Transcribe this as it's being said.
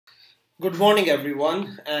Good morning,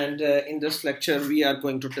 everyone. And in this lecture, we are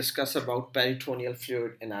going to discuss about peritoneal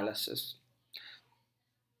fluid analysis.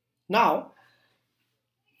 Now,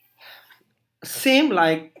 same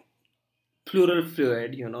like pleural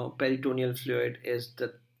fluid, peritoneal fluid is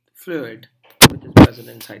the fluid which is present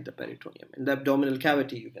inside the peritoneum, in the abdominal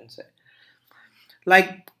cavity, you can say.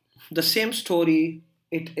 Like the same story,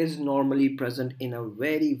 it is normally present in a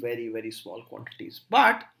very, very, very small quantities.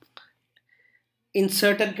 But in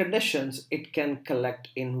certain conditions, it can collect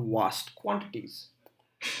in vast quantities,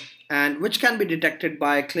 and which can be detected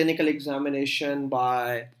by clinical examination,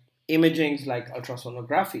 by imagings like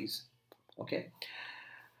ultrasonographies. Okay,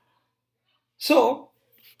 so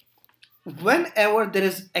whenever there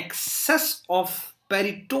is excess of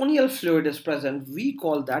peritoneal fluid is present, we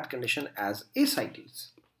call that condition as ascites.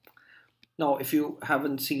 Now if you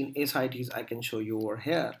haven't seen ascites, I can show you over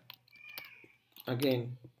here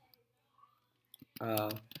again.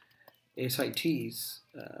 Ascites,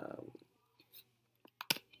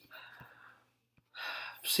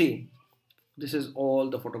 see, this is all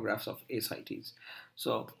the photographs of ascites.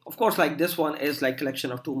 So of course, like this one is like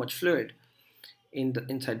collection of too much fluid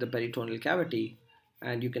inside the peritoneal cavity,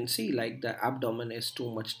 and you can see like the abdomen is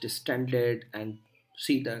too much distended, and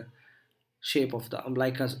see the shape of the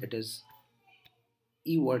umbilicus, it is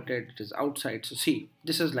everted, it is outside. So see,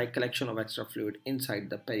 this is like collection of extra fluid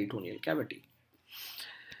inside the peritoneal cavity.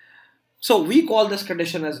 So we call this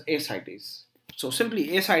condition as ascites. So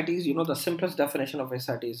simply ascites, the simplest definition of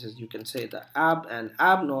ascites is, you can say, the an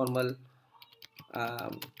abnormal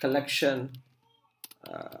collection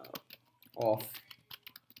of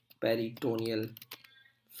peritoneal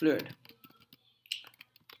fluid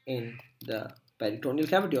in the peritoneal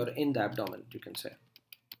cavity or in the abdomen, you can say.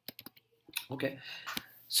 Okay,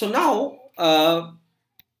 so now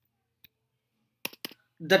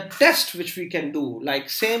the test which we can do, like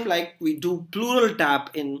same like we do pleural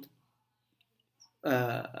tap in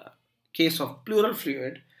case of pleural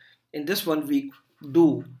fluid, in this one we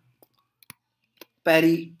do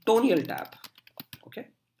peritoneal tap. Okay,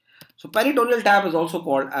 so peritoneal tap is also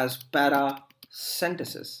called as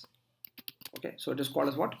paracentesis. Okay, so it is called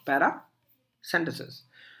as what? Paracentesis.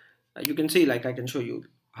 You can see, like I can show you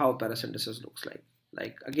how paracentesis looks like.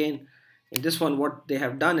 Like again, in this one, what they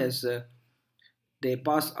have done is they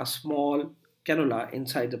pass a small cannula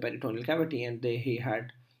inside the peritoneal cavity, and he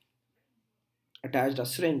had attached a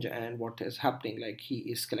syringe, and what is happening, like he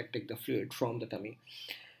is collecting the fluid from the tummy.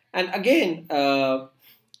 And again,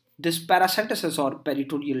 this paracentesis or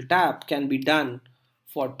peritoneal tap can be done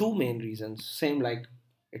for two main reasons. Same like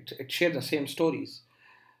it shares the same stories.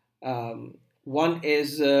 One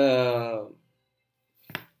is to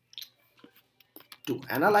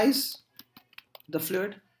analyze the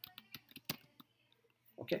fluid.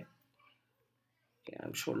 Okay,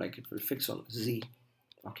 I'm sure like it will fix on Z.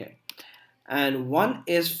 Okay, and one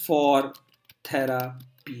is for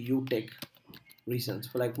therapeutic reasons.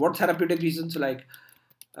 For like what therapeutic reasons? Like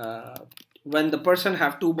when the person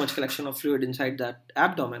have too much collection of fluid inside that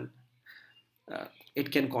abdomen,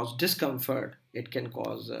 it can cause discomfort, it can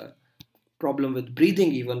cause problem with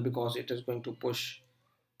breathing, even because it is going to push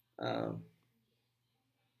uh,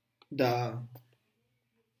 the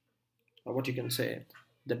what you can say,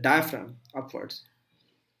 the diaphragm upwards.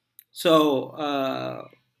 So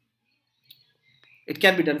it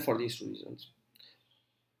can be done for these two reasons.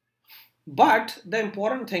 But the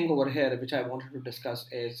important thing over here which I wanted to discuss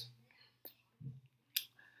is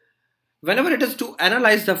whenever it is to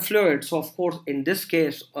analyze the fluid. So of course in this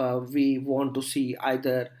case we want to see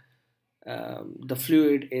either the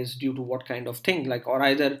fluid is due to what kind of thing, like, or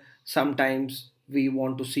either sometimes we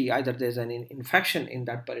want to see either there's an infection in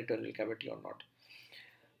that peritoneal cavity or not.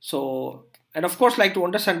 So, and of course, like to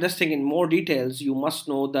understand this thing in more details, you must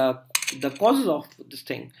know the causes of this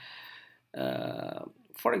thing.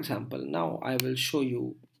 For example, now I will show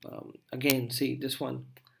you again. See, this one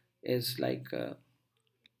is like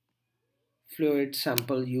fluid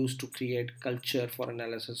sample used to create culture for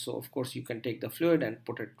analysis. So of course you can take the fluid and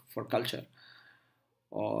put it for culture,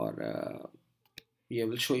 or we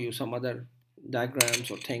will show you some other diagrams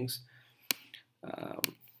or things.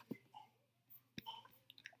 um,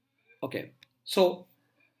 okay, so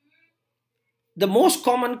the most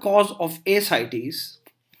common cause of ascites,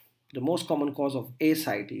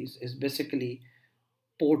 is basically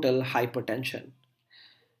portal hypertension.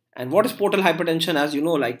 And what is portal hypertension? As you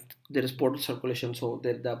know, like there is portal circulation, so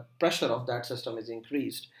the pressure of that system is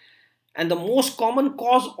increased. And the most common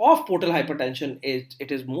cause of portal hypertension is,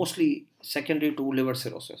 it is mostly secondary to liver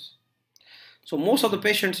cirrhosis. So most of the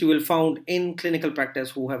patients you will find in clinical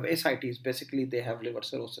practice who have ascites, basically they have liver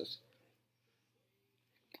cirrhosis.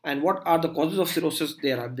 And what are the causes of cirrhosis?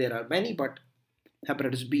 There are many, but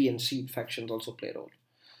hepatitis B and C infections also play a role.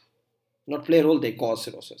 Not play a role, they cause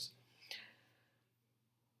cirrhosis.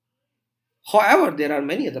 However, there are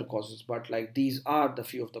many other causes, but like these are the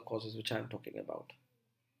few of the causes which I'm talking about.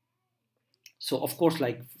 So of course,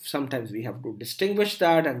 like sometimes we have to distinguish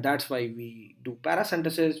that, and that's why we do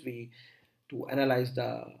paracentesis. We to analyze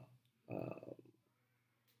the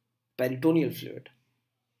peritoneal fluid.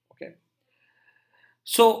 Okay,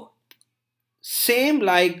 so same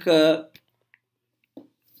like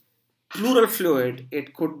pleural fluid,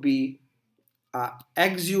 it could be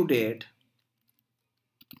exudate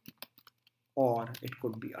or it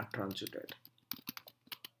could be a transudate.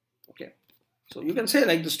 Okay, so you can say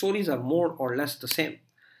like the stories are more or less the same.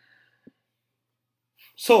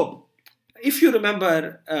 So if you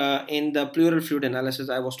remember in the pleural fluid analysis,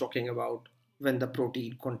 I was talking about when the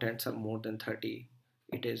protein contents are more than 30,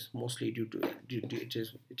 it is mostly due to it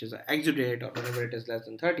is an exudate, or whenever it is less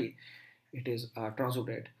than 30, it is a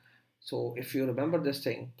transudate. So if you remember this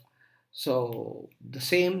thing, so the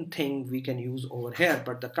same thing we can use over here,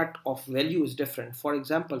 but the cut-off value is different. For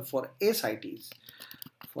example, for ascites,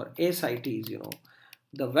 you know,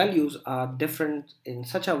 the values are different in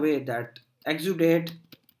such a way that exudate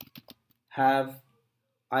have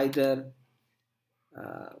either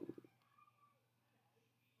uh,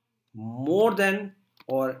 more than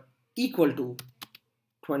or equal to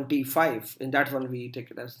 25. In that one we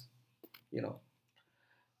take it as, you know,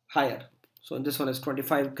 higher. So in this one is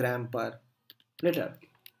 25 gram per liter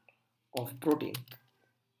of protein.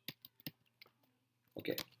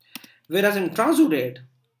 Okay, whereas in transudate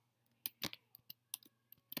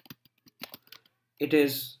it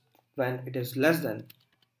is when it is less than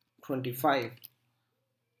 25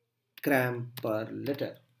 gram per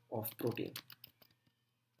liter of protein.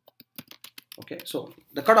 Okay, so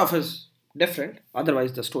the cutoff is different,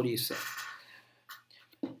 otherwise the story is same.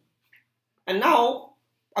 And now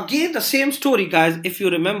again the same story, guys. If you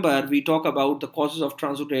remember, we talk about the causes of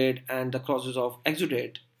transudate and the causes of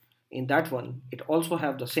exudate. In that one it also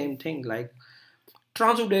have the same thing, like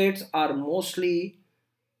transudates are mostly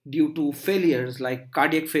due to failures like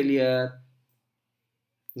cardiac failure,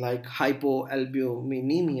 like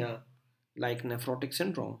hypoalbuminemia, like nephrotic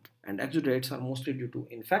syndrome, and exudates are mostly due to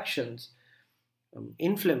infections,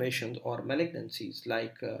 inflammations, or malignancies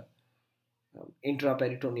like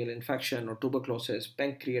intraperitoneal infection or tuberculosis,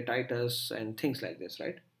 pancreatitis, and things like this,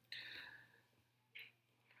 right?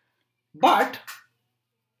 But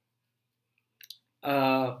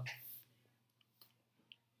uh,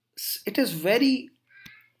 it is very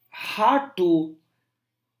hard to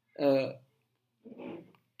uh,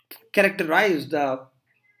 characterize the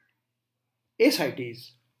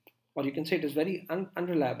ascites, or you can say it is very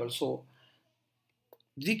unreliable. So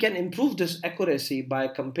we can improve this accuracy by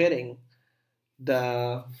comparing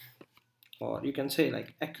the, or you can say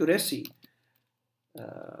like uh,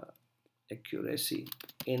 accuracy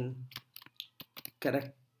in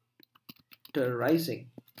characterizing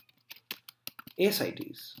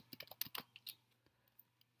ascites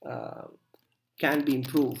uh, can be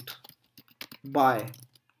improved by,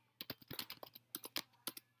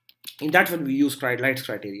 in that one we use Lights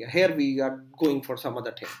criteria. Here we are going for some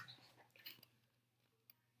other thing,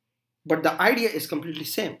 but the idea is completely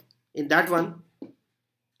same. In that one,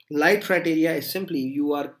 light criteria is simply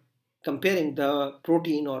you are comparing the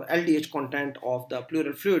protein or LDH content of the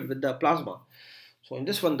pleural fluid with the plasma. So in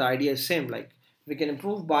this one the idea is same, like we can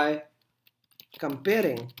improve by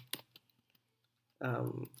comparing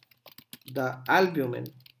the albumin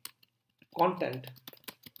content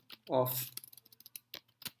of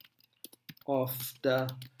the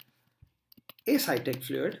ascitic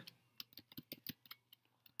fluid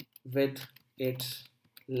with its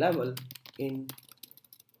level in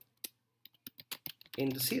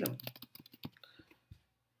the serum.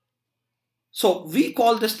 So we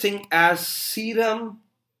call this thing as serum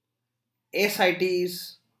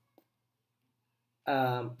ascites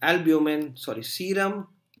serum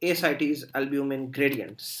ascites albumin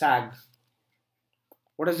gradient, SAG.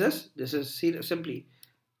 What is this? This is simply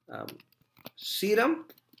serum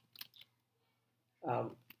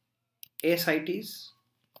ascites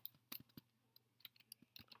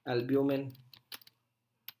albumin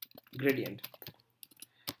gradient.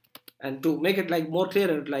 And to make it like more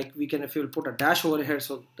clearer, like we can, if you will put a dash over here,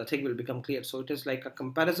 so the thing will become clear. So it is like a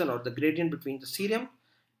comparison or the gradient between the serum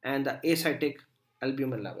and the ascitic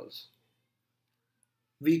albumin levels.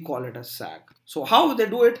 We call it a SAG. So how would they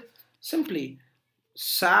do it? Simply,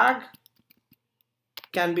 SAG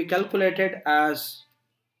can be calculated as,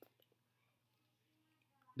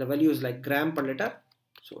 the value is like gram per liter.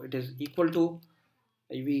 So it is equal to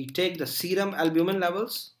We take the serum albumin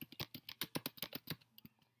levels,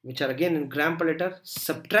 which are again in gram per liter,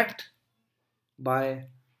 subtract by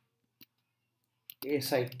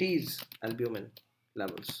ascites albumin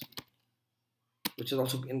levels, which is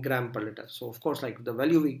also in gram per liter. So of course, like the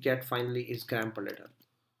value we get finally is gram per liter.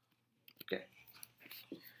 Okay.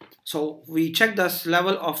 So we check the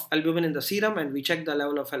level of albumin in the serum and we check the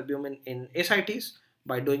level of albumin in ascites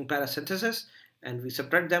by doing parasynthesis, and we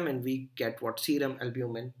subtract them and we get what serum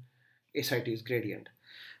albumin ascites gradient.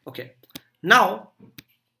 Okay. Now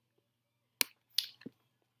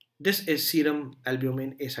this is serum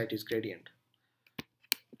albumin ascites gradient.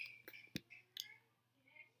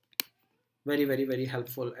 Very, very, very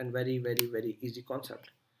helpful and very, very, very easy concept.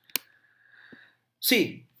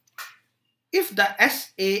 See, if the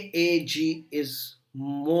SAAG is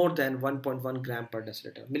more than 1.1 gram per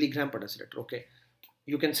deciliter, milligram per deciliter, okay,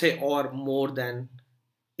 you can say, or more than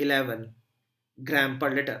 11 gram per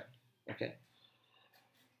liter, okay,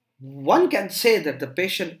 one can say that the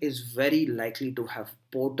patient is very likely to have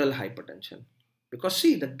portal hypertension, because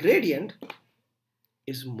see, the gradient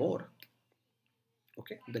is more.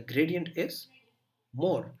 Okay, the gradient is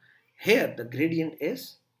more. Here the gradient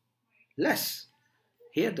is less.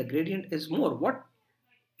 Here the gradient is more. What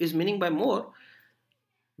is meaning by more?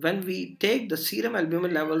 When we take the serum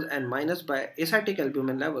albumin levels and minus by ascitic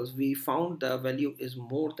albumin levels, we found the value is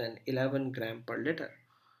more than 11 gram per liter,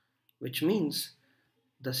 which means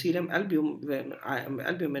the serum albumin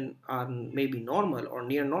are maybe normal or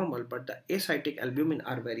near normal, but the ascitic albumin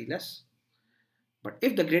are very less. But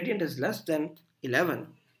if the gradient is less than 11,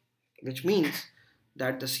 which means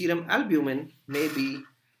that the serum albumin may be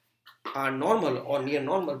are normal or near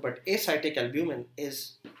normal, but ascitic albumin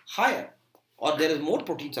is higher, or there is more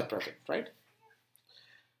proteins are present, right?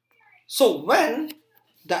 So when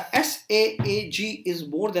the SAAG is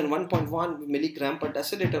more than 1.1 milligram per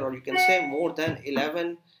deciliter, or you can say more than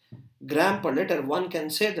 11 gram per liter, one can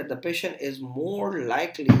say that the patient is more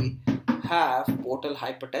likely have portal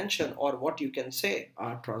hypertension, or what you can say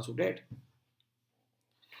are transudate.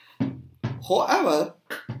 However,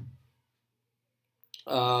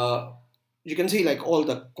 you can see like all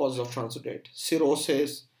the causes of transudate: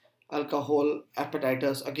 cirrhosis, alcohol,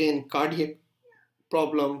 hepatitis, again cardiac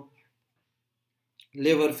problem,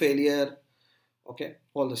 liver failure, okay,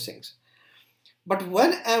 all these things. But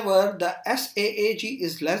whenever the SAAG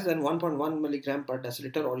is less than 1.1 milligram per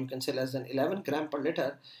deciliter, or you can say less than 11 gram per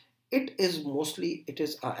liter, it is mostly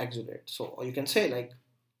exudate. So you can say like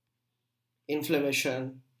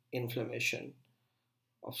inflammation,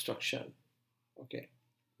 obstruction, okay,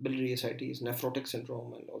 biliary ascites, nephrotic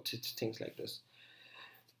syndrome, and all things like this.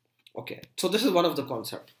 Okay, so this is one of the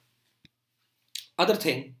concept. Other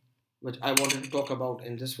thing which I wanted to talk about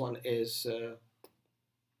in this one is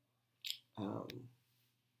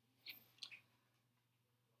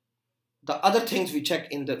the other things we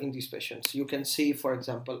check in these patients. You can see, for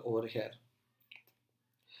example, over here.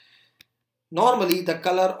 Normally, the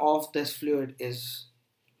color of this fluid is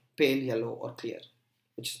pale yellow or clear,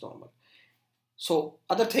 which is normal. So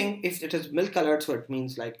other thing, if it is milk colored, so it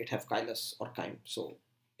means like it have chylus or chyme. So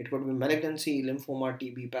it could be malignancy, lymphoma,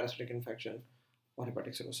 TB, parasitic infection, or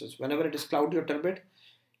hepatic cirrhosis. Whenever it is cloudy or turbid,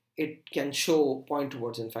 it can point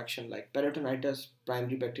towards infection like peritonitis,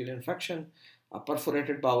 primary bacterial infection, a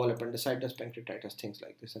perforated bowel, appendicitis, pancreatitis, things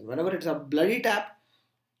like this. And whenever it's a bloody tap,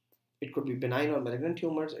 it could be benign or malignant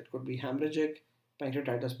tumors, it could be hemorrhagic,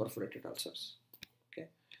 pancreatitis, perforated ulcers. Okay,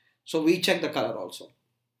 so we check the color also.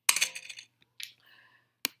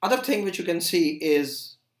 Other thing which you can see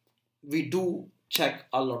is we do check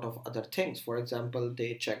a lot of other things. For example,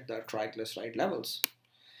 they check the triglyceride levels.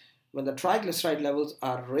 When the triglyceride levels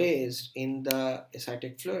are raised in the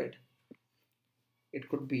ascitic fluid, it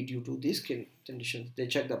could be due to these conditions. They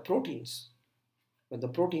check the proteins. When the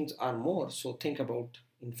proteins are more, so think about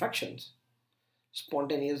infections,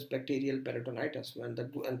 spontaneous bacterial peritonitis.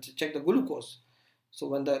 And check the glucose. So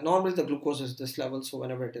when normally the glucose is this level, so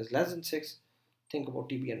whenever it is less than 6, think about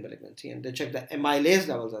TB and malignancy. And they check the amylase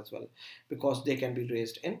levels as well, because they can be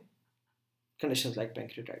raised in conditions like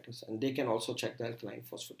pancreatitis, and they can also check the alkaline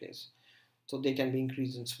phosphatase. So they can be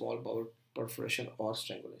increased in small bowel perforation or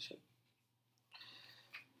strangulation.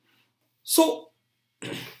 So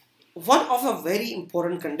one of a very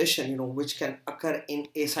important condition, which can occur in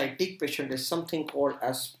ascitic patient is something called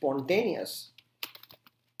as spontaneous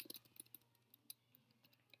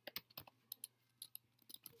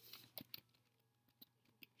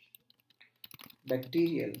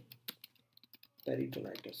bacterial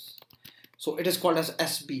peritonitis. So it is called as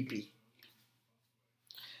SBP.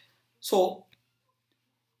 So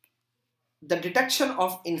the detection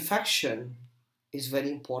of infection is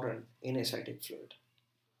very important in ascitic fluid.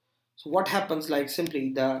 So what happens, like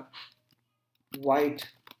simply the white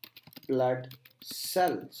blood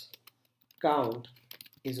cells count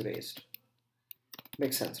is raised.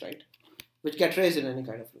 Makes sense, right? Which get raised in any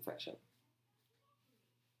kind of infection.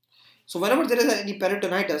 So whenever there is any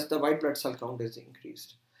peritonitis, the white blood cell count is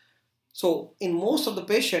increased. So in most of the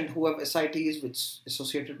patients who have ascites which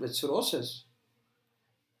associated with cirrhosis,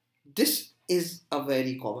 this is a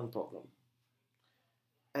very common problem.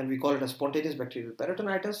 And we call it a spontaneous bacterial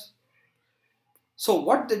peritonitis. So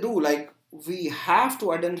what they do, like we have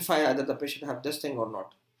to identify either the patient have this thing or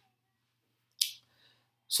not.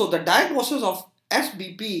 So the diagnosis of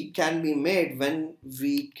SBP can be made when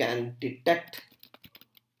we can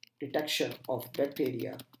detection of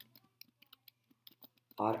bacteria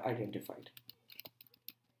are identified.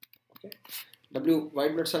 Okay,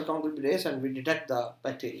 white blood cell count will be raised and we detect the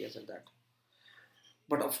bacteria in that.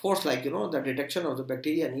 But of course, like the detection of the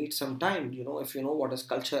bacteria needs some time. If you know what is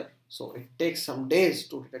culture, so it takes some days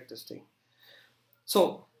to detect this thing.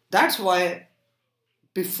 So that's why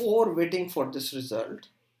before waiting for this result,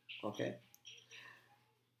 okay,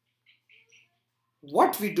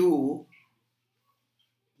 what we do,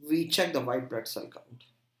 we check the white blood cell count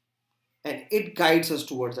and it guides us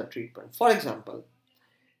towards the treatment. For example,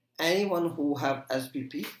 anyone who have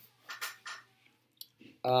SBP,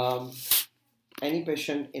 any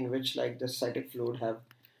patient in which like the ascitic fluid have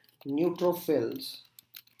neutrophils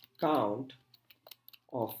count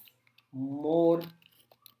of more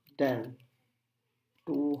than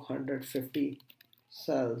 250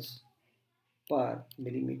 cells per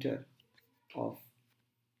millimeter of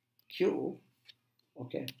cube,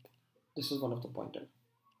 okay, this is one of the pointer.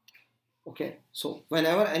 Okay, so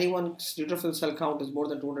whenever anyone's neutrophil cell count is more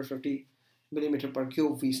than 250 millimeter per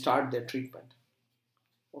cube, we start their treatment.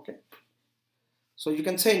 Okay, so you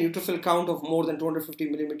can say neutrophil count of more than 250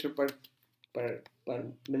 millimeter per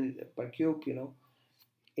cube,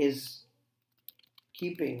 is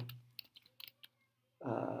keeping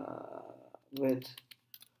with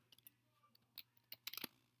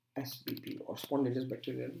SBP or spontaneous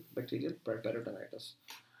bacterial peritonitis.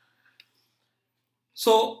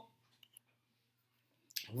 So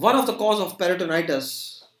one of the cause of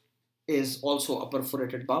peritonitis is also a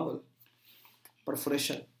perforated bowel,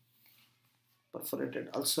 perforated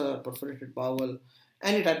ulcer, perforated bowel,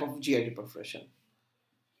 any type of GIT perforation.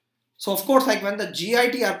 So of course, like when the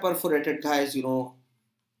GIT are perforated, guys,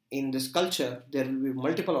 in this culture, there will be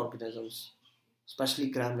multiple organisms, especially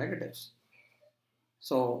gram negatives.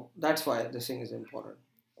 So that's why this thing is important,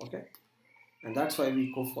 okay? And that's why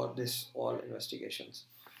we go for this all investigations.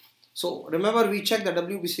 So remember, we check the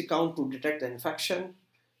WBC count to detect the infection.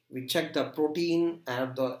 We check the protein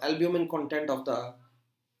and the albumin content of the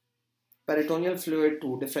peritoneal fluid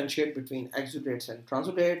to differentiate between exudates and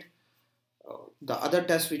transudate. The other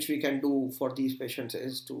test which we can do for these patients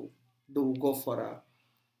is to go for a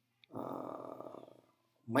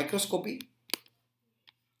microscopy.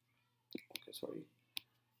 Okay, sorry.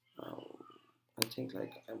 I think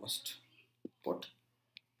like I must put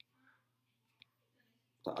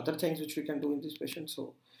the other things which we can do in this patient.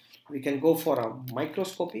 So we can go for a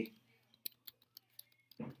microscopy.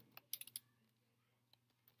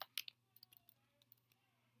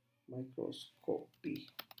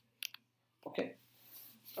 Okay.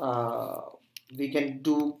 We can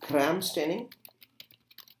do gram staining.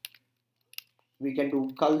 We can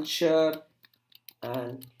do culture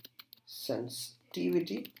and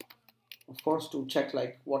sensitivity, of course, to check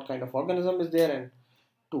like what kind of organism is there and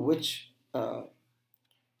to which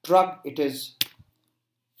drug it is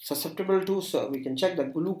susceptible to. So we can check the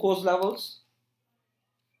glucose levels.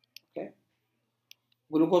 Okay,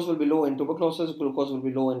 glucose will be low in tuberculosis, glucose will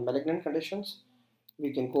be low in malignant conditions.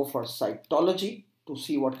 We can go for cytology to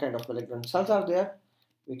see what kind of malignant cells are there.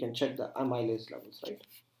 We can check the amylase levels, right?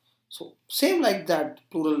 So same like that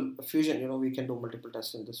pleural effusion, we can do multiple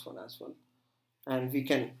tests in this one as well, and we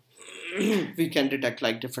can we can detect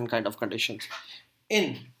like different kind of conditions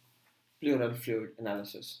in pleural fluid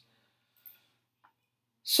analysis.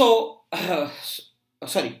 So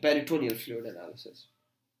sorry, peritoneal fluid analysis.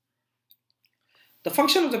 The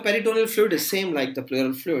function of the peritoneal fluid is same like the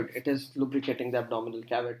pleural fluid. It is lubricating the abdominal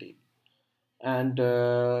cavity, and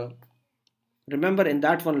remember in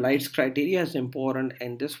that one Light's criteria is important,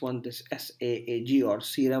 and this one, this SAAG or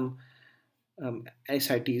serum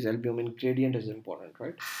ascites albumin gradient is important,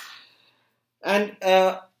 right? And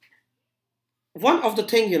one of the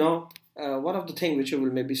thing which you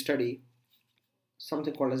will maybe study,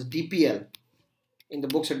 something called as DPL. In the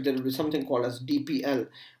books there will be something called as DPL.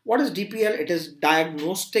 What is DPL? It is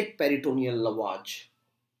diagnostic peritoneal lavage.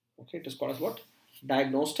 Okay, it is called as what?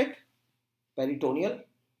 diagnostic, peritoneal,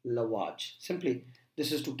 lavage. Simply,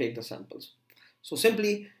 this is to take the samples. So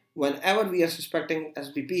simply, whenever we are suspecting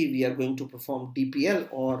SBP, we are going to perform DPL,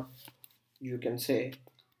 or you can say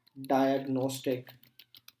diagnostic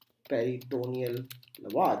peritoneal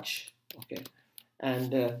lavage. Okay,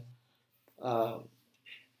 and uh,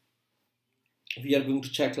 we are going to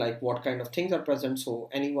check like what kind of things are present. So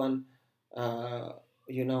anyone, uh,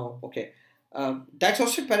 okay,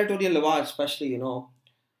 diagnostic peritoneal lavage, especially,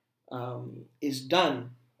 is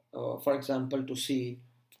done, for example, to see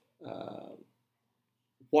uh,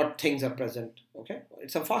 what things are present. Okay,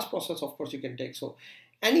 it's a fast process, of course, you can take. So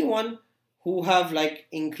anyone who have like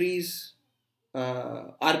increased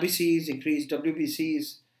RBCs, increased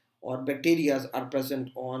WBCs, or bacteria are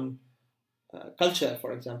present on culture,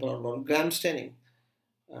 for example, or on gram staining,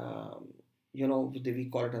 um, we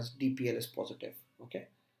call it as DPL is positive. Okay,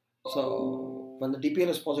 so when the DPL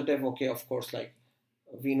is positive, okay, of course, like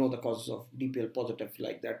we know the causes of DPL positive,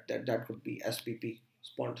 like that could be SBP,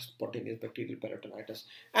 spontaneous bacterial peritonitis,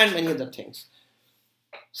 and many other things.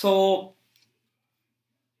 So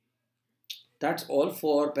that's all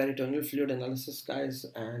for peritoneal fluid analysis, guys.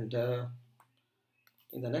 And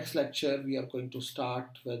in the next lecture, we are going to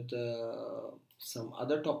start with some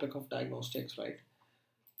other topic of diagnostics, right?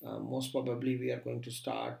 Most probably we are going to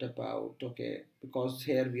start about, okay, because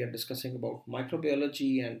here we are discussing about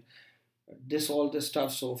microbiology and all this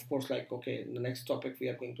stuff. So of course, like, okay, the next topic we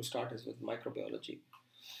are going to start is with microbiology.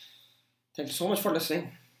 Thank you so much for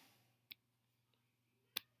listening.